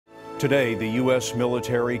Today, the U.S.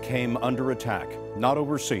 military came under attack, not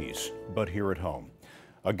overseas, but here at home.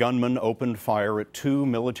 A gunman opened fire at two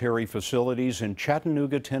military facilities in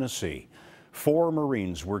Chattanooga, Tennessee. 4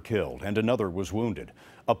 Marines were killed and another was wounded.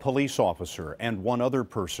 A police officer and one other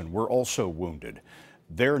person were also wounded.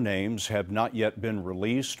 Their names have not yet been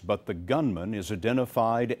released, but the gunman is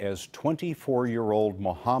identified as 24-year-old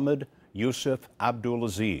Muhammad Youssef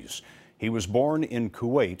Abdulazeez. He was born in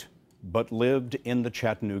Kuwait, but lived in the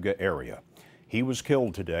Chattanooga area. He was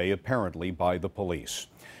killed today, apparently by the police.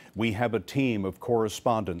 We have a team of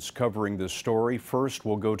correspondents covering this story. First,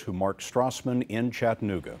 we'll go to Mark Strassmann in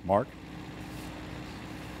Chattanooga. Mark?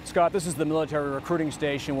 Scott, this is the military recruiting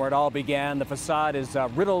station where it all began. The facade is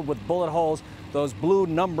riddled with bullet holes. Those blue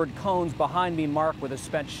numbered cones behind me mark where the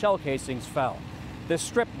spent shell casings fell. This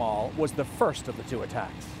strip mall was the first of the 2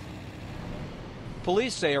 attacks.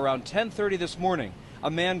 Police say around 10:30 this morning, a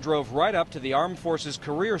man drove right up to the Armed Forces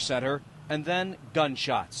Career Center and then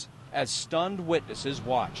gunshots as stunned witnesses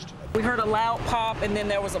watched. We heard a loud pop and then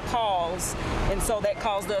there was a pause, and so that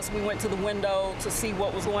caused us, we went to the window to see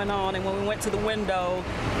what was going on, and when we went to the window,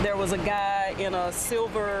 there was a guy in a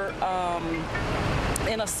silver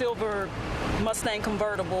Mustang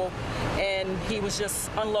convertible, and he was just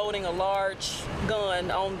unloading a large gun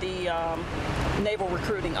on the Naval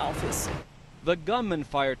Recruiting Office. The gunman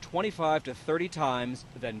fired 25 to 30 times,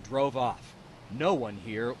 then drove off. No one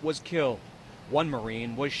here was killed. One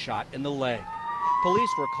Marine was shot in the leg.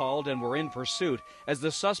 Police were called and were in pursuit as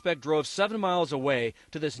the suspect drove 7 miles away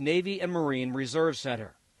to this Navy and Marine Reserve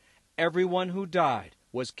Center. Everyone who died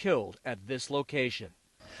was killed at this location.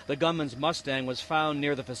 The gunman's Mustang was found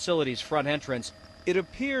near the facility's front entrance. It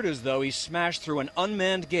appeared as though he smashed through an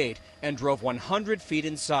unmanned gate and drove 100 feet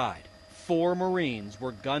inside. 4 Marines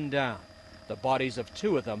were gunned down. The bodies of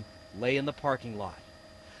 2 of them lay in the parking lot.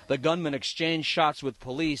 The gunman exchanged shots with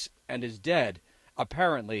police and is dead,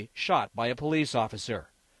 apparently shot by a police officer.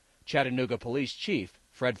 Chattanooga Police Chief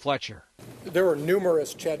Fred Fletcher. There were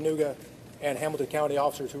numerous Chattanooga and Hamilton County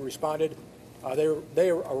officers who responded. They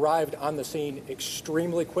arrived on the scene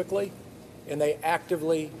extremely quickly, and they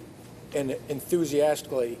actively and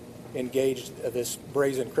enthusiastically engaged this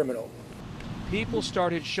brazen criminal. People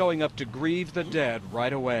started showing up to grieve the dead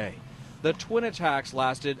right away. The twin attacks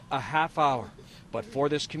lasted a half hour, but for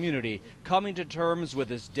this community, coming to terms with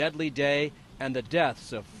this deadly day and the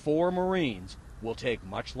deaths of 4 Marines will take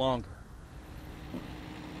much longer.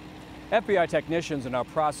 FBI technicians are now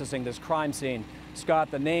processing this crime scene.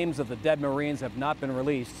 Scott, the names of the dead Marines have not been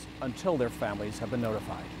released until their families have been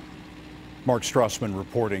notified. Mark Strassmann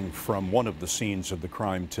reporting from one of the scenes of the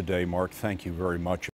crime today. Mark, thank you very much.